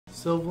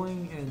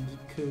Silvling and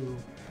Ku.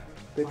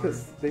 They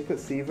put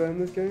Siva in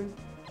this game?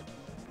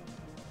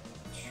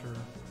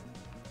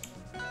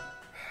 Sure.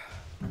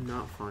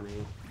 Not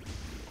funny.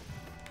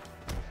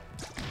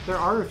 There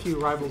are a few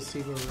rival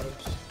Siva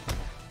ropes.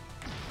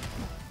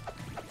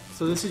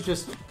 So this is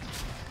just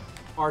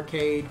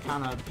arcade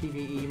kind of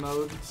PvE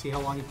mode. See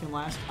how long you can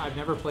last. I've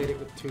never played it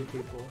with 2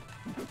 people.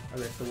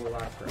 Okay, so we'll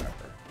last forever.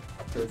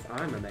 Because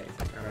I'm amazing.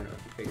 I don't know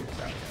if you figured this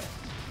out yet.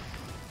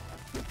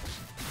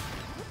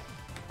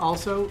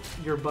 Also,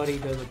 your buddy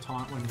does a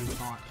taunt when you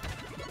taunt.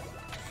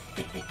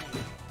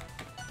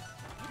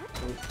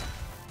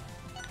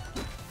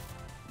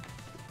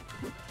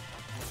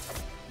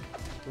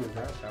 What was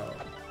that about?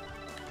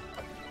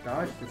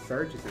 Dodge the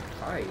surges is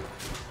tight.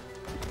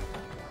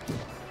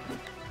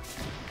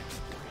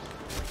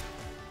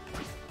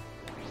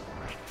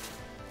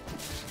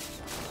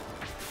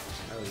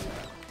 Oh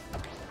yeah.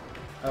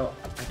 Oh,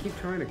 I keep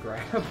trying to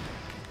grab.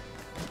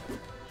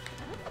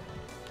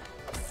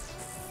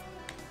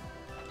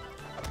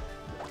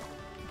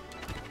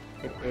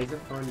 It is a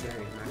fun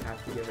game, I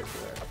have to give it to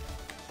it.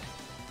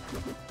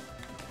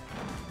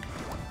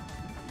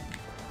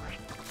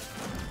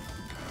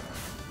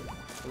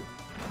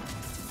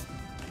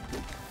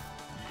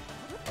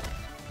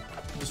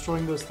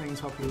 Destroying those things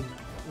help you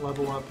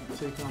level up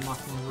so you can unlock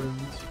more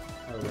runes.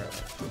 Oh, really?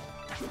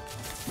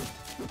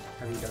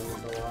 Have you done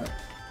this a lot?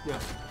 Yeah.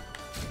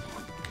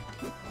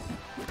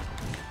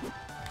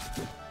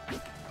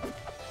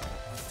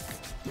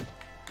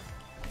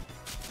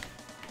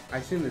 I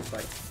assume it's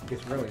like,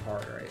 it's really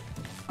hard, right?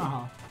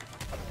 Uh-huh.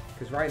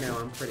 Because right now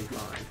I'm pretty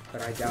fine,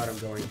 but I doubt I'm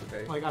going to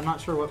be. Like, I'm not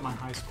sure what my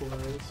high score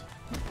is.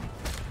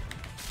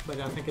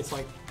 But I think it's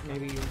like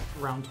maybe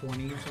around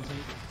 20 or something.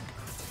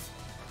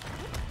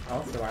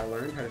 Also, I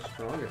learned how to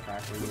strong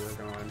attack when you were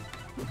gone.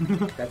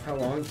 That's how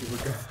long you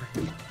were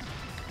gone.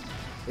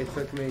 It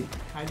took me...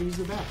 I had to use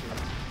the bathroom.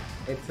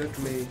 It took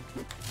me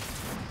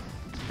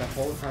the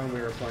whole time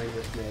we were playing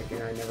with Nick,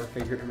 and I never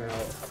figured him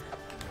out.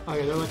 Oh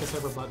yeah, they're like a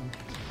separate button.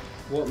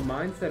 Well,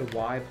 mine said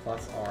Y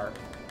plus R.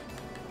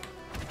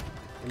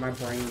 And my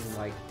brain,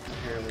 like,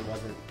 apparently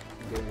wasn't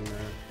doing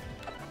that.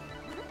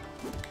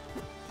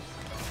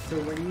 So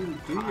when you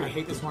do your... I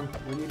hate this one.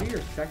 When you do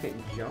your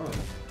second jump...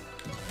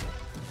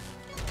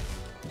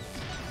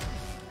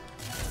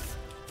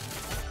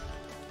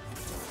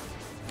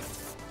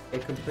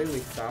 It completely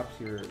stops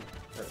your...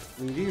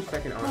 When you do your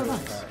second auto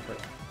nice. attack, but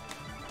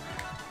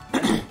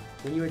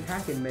when you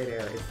attack in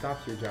midair, it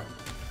stops your jump.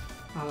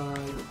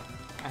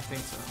 I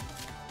think so.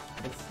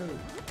 It's so...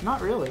 Not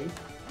really.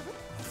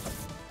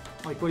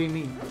 Like, what do you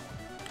mean?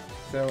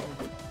 So...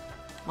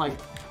 Like...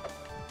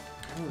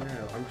 I don't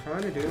know. I'm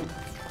trying to do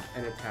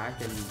an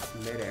attack in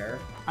midair.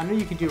 I know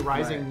you can do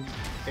rising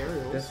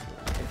aerials.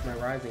 It's my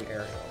rising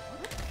aerial.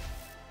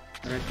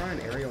 When I try an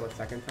aerial a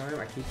second time,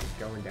 I keep just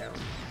going down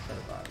instead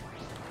of up.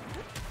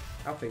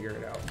 I'll figure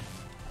it out.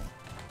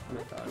 I'm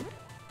not done.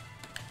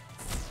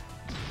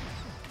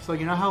 So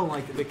you know how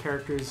like the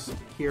characters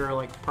here are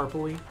like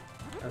purpley?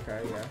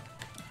 Okay, yeah.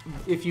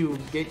 If you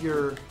get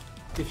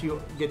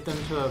them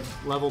to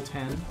level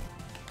 10,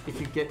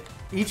 if you get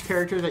each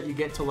character that you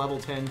get to level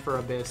 10 for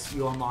Abyss,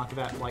 you unlock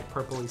that like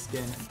purpley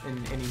skin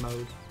in any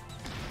mode.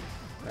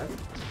 That's...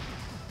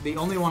 The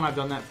only one I've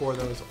done that for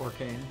though is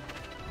Arcane.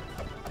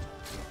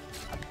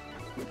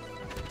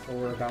 Well,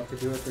 we're about to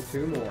do it for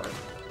 2 more.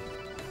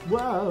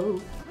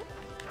 Whoa!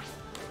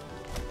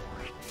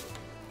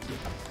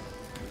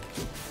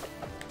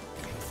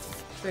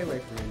 Stay away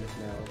from me, Miss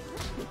Nels.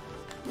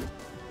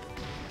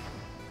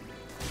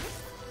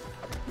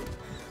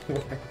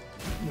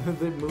 What?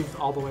 They moved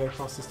all the way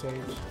across the stage.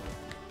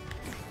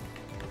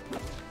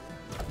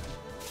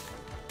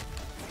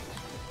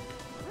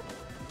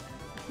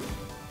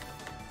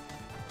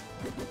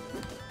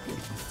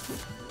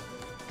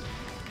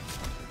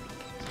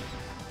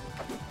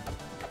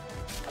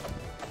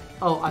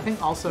 Oh, I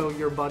think also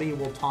your buddy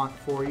will taunt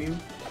for you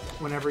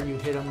whenever you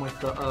hit him with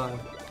the,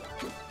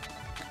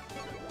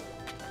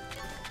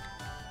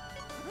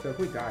 So if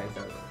we die, it's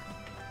over.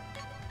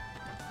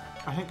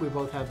 I think we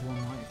both have 1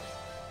 life.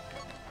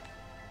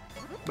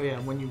 But yeah,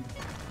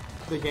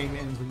 the game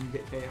ends when you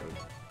get KO'd.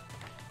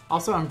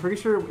 Also, I'm pretty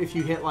sure if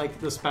you hit like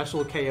the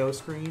special KO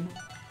screen,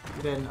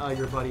 then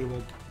your buddy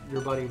will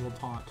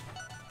taunt.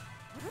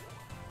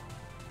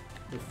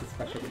 It's the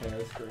special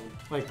KO screen.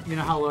 Like, you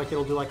know how like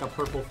it'll do like a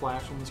purple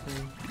flash on the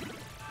screen?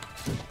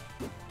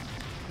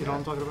 You know what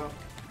I'm talking about?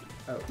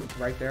 Oh,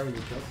 right there when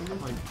you kill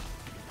someone? Like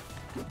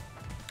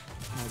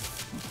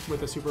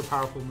with a super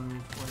powerful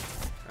move.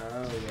 Like,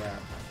 oh, yeah.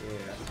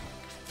 Yeah.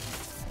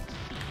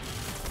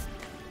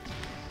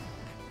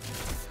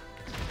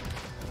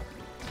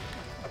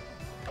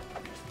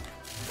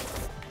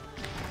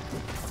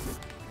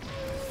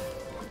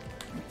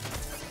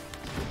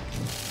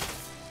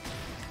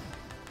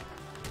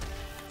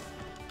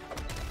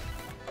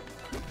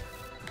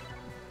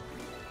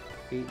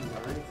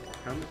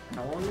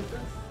 How long is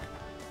this?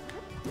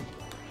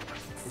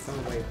 It's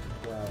on wave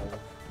 12.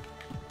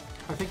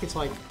 I think it's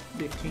like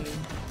 15.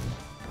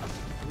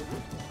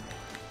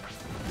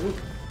 Ooh.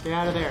 Get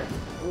out of there.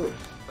 Ooh.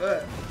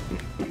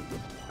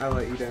 I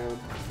let you down.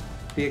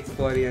 The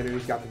exploding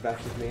enemies got the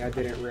best of me. I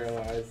didn't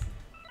realize.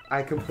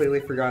 I completely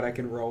forgot I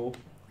can roll.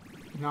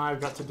 Now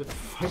I've got to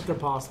fight the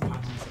boss by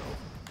myself.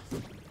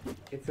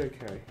 It's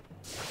okay.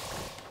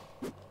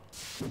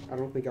 I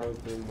don't think I was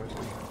doing much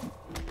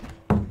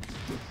of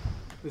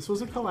This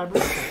was a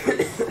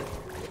collaboration.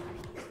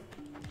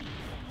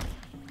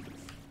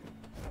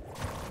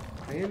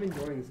 I am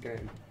enjoying this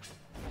game.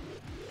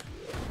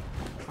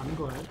 I'm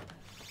glad.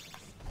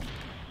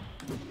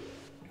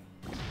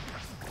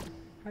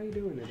 How you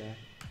doing today?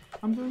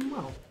 I'm doing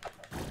well.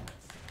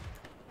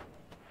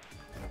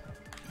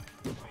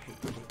 I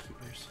hate the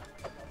gatekeepers.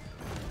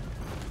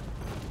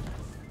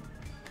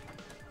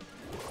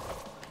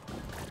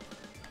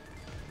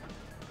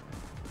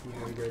 You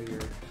had to go to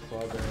your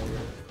club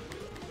earlier.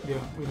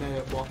 Yeah, we met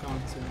at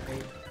Walk-Ons in 8.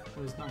 It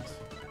was nice.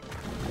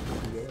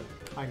 Yeah.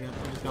 I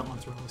just got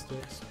mozzarella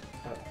sticks.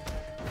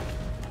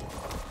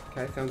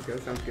 Okay, sounds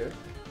good, sounds good.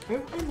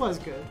 It was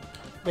good.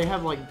 They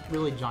have like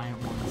really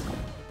giant ones. Hold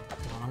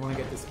on, I want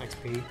to get this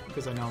XP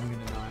because I know I'm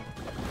gonna die.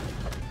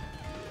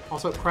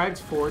 Also, Craig's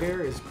forward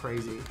air is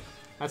crazy.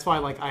 That's why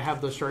like I have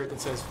the shirt that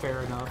says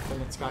 "Fair Enough"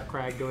 and it's got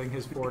Craig doing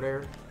his forward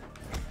air.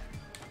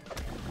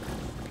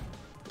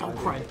 Don't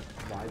cry.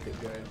 Why is it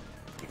good?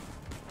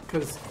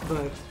 Because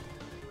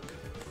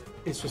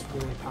it's just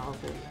really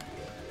powerful.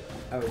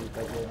 Oh, you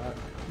think of that?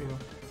 Yeah.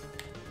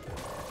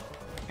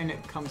 And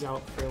it comes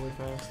out fairly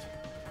fast.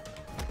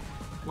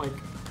 Like.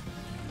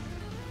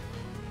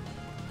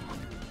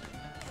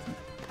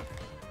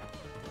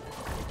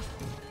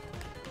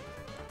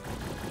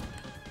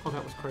 Oh,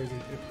 that was crazy.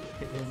 It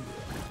hit him.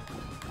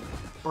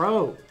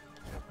 Bro!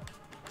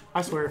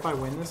 I swear if I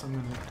win this, I'm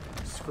gonna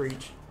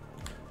screech.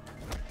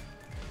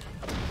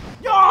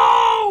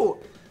 Yo!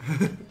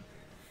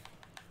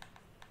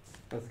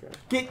 Let's go.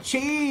 Get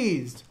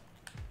cheesed!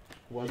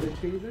 Was it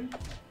cheesy?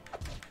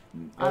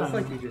 I That's don't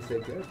like know. you just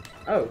did good.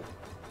 Oh.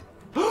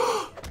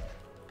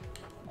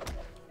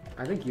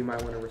 I think you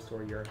might want to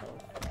restore your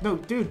health. No,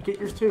 dude, get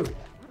yours too.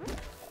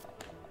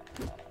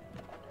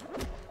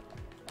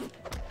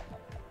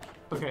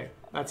 Okay,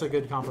 that's a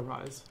good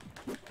compromise.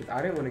 Because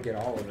I didn't want to get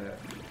all of it.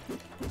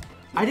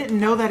 I didn't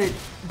know that it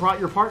brought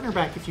your partner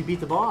back if you beat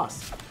the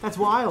boss. That's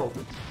wild.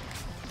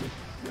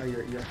 Oh,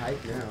 you're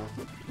hyped now.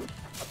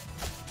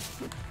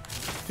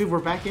 Dude, we're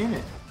back in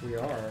it. We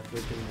are. We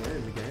can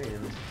win the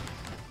game.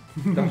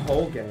 The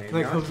whole game.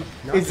 Like,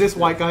 not is this just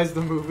White Guys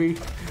the movie?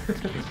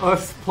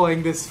 Us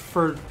playing this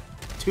for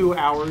 2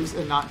 hours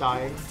and not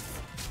dying?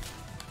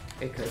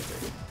 It could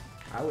be.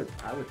 I would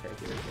take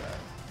it as that.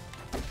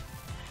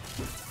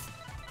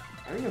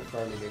 I think it's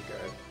fun to get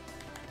good.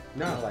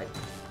 Not like,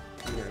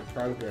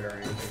 pro good or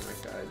anything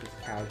like that.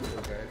 Just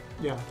casual good.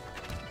 Yeah.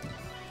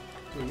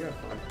 Yeah, you have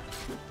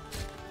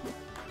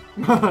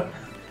fun.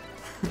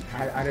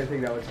 I didn't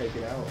think that would take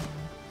it out.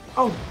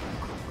 Oh,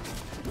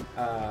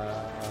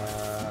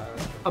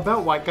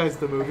 about White Guys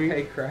the movie.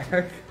 Hey,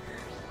 Craig.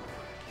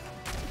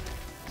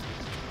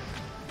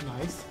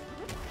 Nice.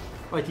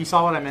 Like, you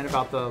saw what I meant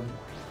about the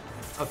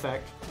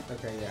effect.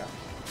 Okay, yeah.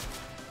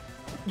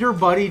 Your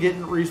buddy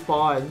didn't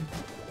respawn.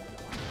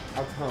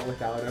 I'll taunt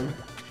without him.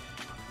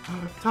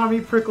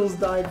 Tommy Prickles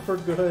died for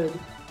good.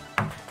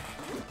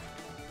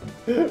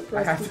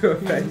 I have to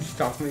avenge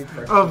Tommy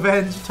first.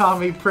 Avenge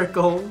Tommy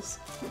Prickles.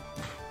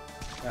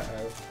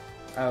 Uh-oh.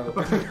 Oh.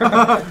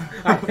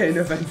 I didn't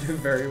avenge him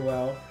very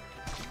well.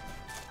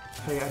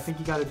 Hey, I think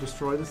you gotta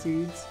destroy the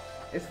seeds.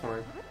 It's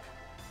fine.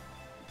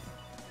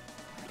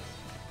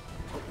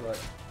 Look.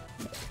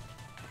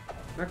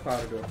 That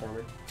cloud will do it for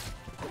me.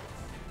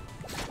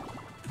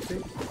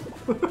 See?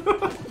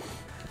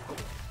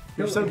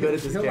 You're so good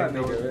at this he'll game. let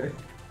me do Noah. it.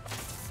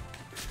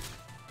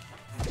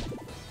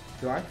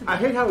 Do I? I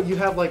hate how you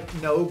have like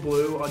no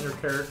blue on your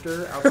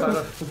character outside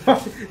of.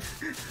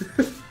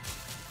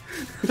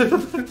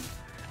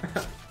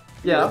 Yeah.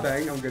 Yeah.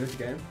 Saying I'm good at the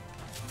game.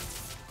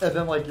 And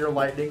then like your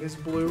lightning is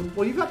blue.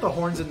 Well, you got the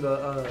horns in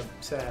the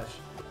sash.